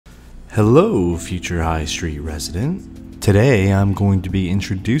Hello, future High Street resident. Today I'm going to be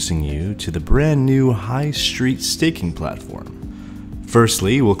introducing you to the brand new High Street staking platform.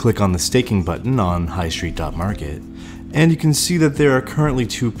 Firstly, we'll click on the staking button on highstreet.market, and you can see that there are currently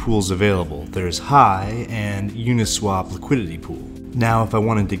two pools available. There's High and Uniswap liquidity pool. Now, if I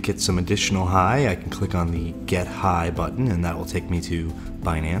wanted to get some additional High, I can click on the Get High button, and that will take me to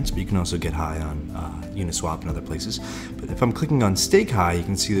Binance, but you can also get High on Uniswap and other places. But if I'm clicking on Stake High, you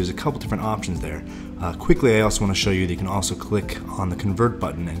can see there's a couple different options there. Quickly, I also want to show you that you can also click on the Convert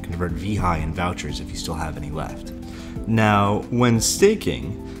button and convert VHigh and vouchers if you still have any left. Now, when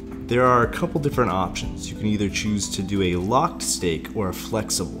staking, there are a couple different options. You can either choose to do a locked stake or a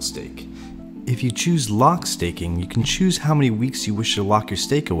flexible stake. If you choose locked staking, you can choose how many weeks you wish to lock your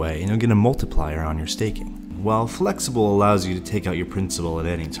stake away, and you'll get a multiplier on your staking, while flexible allows you to take out your principal at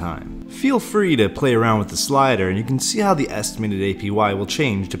any time. Feel free to play around with the slider, and you can see how the estimated APY will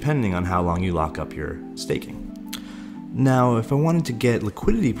change depending on how long you lock up your staking. Now, if I wanted to get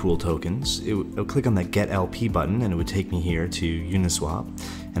liquidity pool tokens, I would click on that Get LP button, and it would take me here to Uniswap,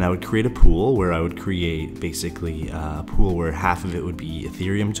 and I would create a pool where I would create basically a pool where half of it would be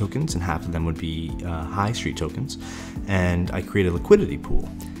Ethereum tokens and half of them would be High Street tokens, and I create a liquidity pool.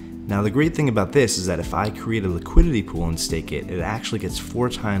 Now, the great thing about this is that if I create a liquidity pool and stake it, it actually gets 4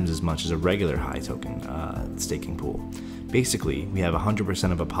 times as much as a regular High token staking pool. Basically, we have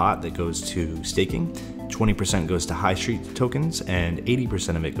 100% of a pot that goes to staking, 20% goes to High Street tokens, and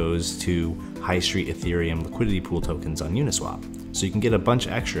 80% of it goes to High Street Ethereum liquidity pool tokens on Uniswap. So you can get a bunch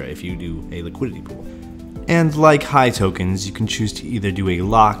extra if you do a liquidity pool. And like High tokens, you can choose to either do a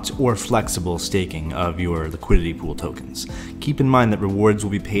locked or flexible staking of your liquidity pool tokens. Keep in mind that rewards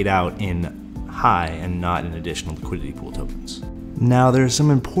will be paid out in High and not in additional liquidity pool tokens. Now, there are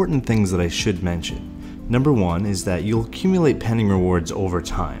some important things that I should mention. Number one is that you'll accumulate pending rewards over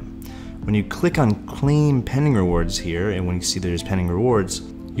time. When you click on Claim Pending Rewards here, and when you see there's pending rewards,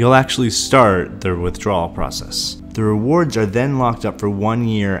 you'll actually start the withdrawal process. The rewards are then locked up for 1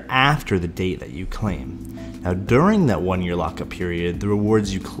 year after the date that you claim. Now, during that 1 year lockup period, the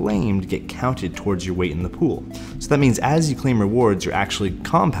rewards you claimed get counted towards your weight in the pool. So that means as you claim rewards, you're actually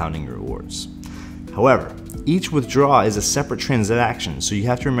compounding your rewards. However, each withdrawal is a separate transaction, so you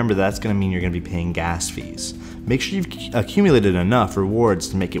have to remember that's going to mean you're going to be paying gas fees. Make sure you've accumulated enough rewards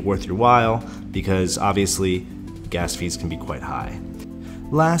to make it worth your while, because obviously gas fees can be quite high.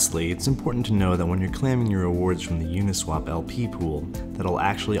 Lastly, it's important to know that when you're claiming your rewards from the Uniswap LP pool, that'll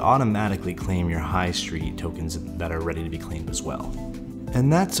actually automatically claim your High Street tokens that are ready to be claimed as well.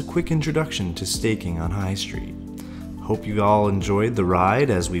 And that's a quick introduction to staking on High Street. Hope you all enjoyed the ride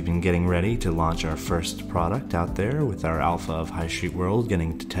as we've been getting ready to launch our first product out there with our alpha of High Street World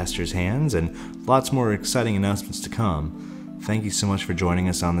getting to testers' hands and lots more exciting announcements to come. Thank you so much for joining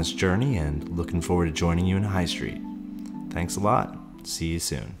us on this journey and looking forward to joining you in High Street. Thanks a lot. See you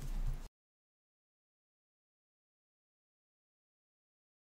soon.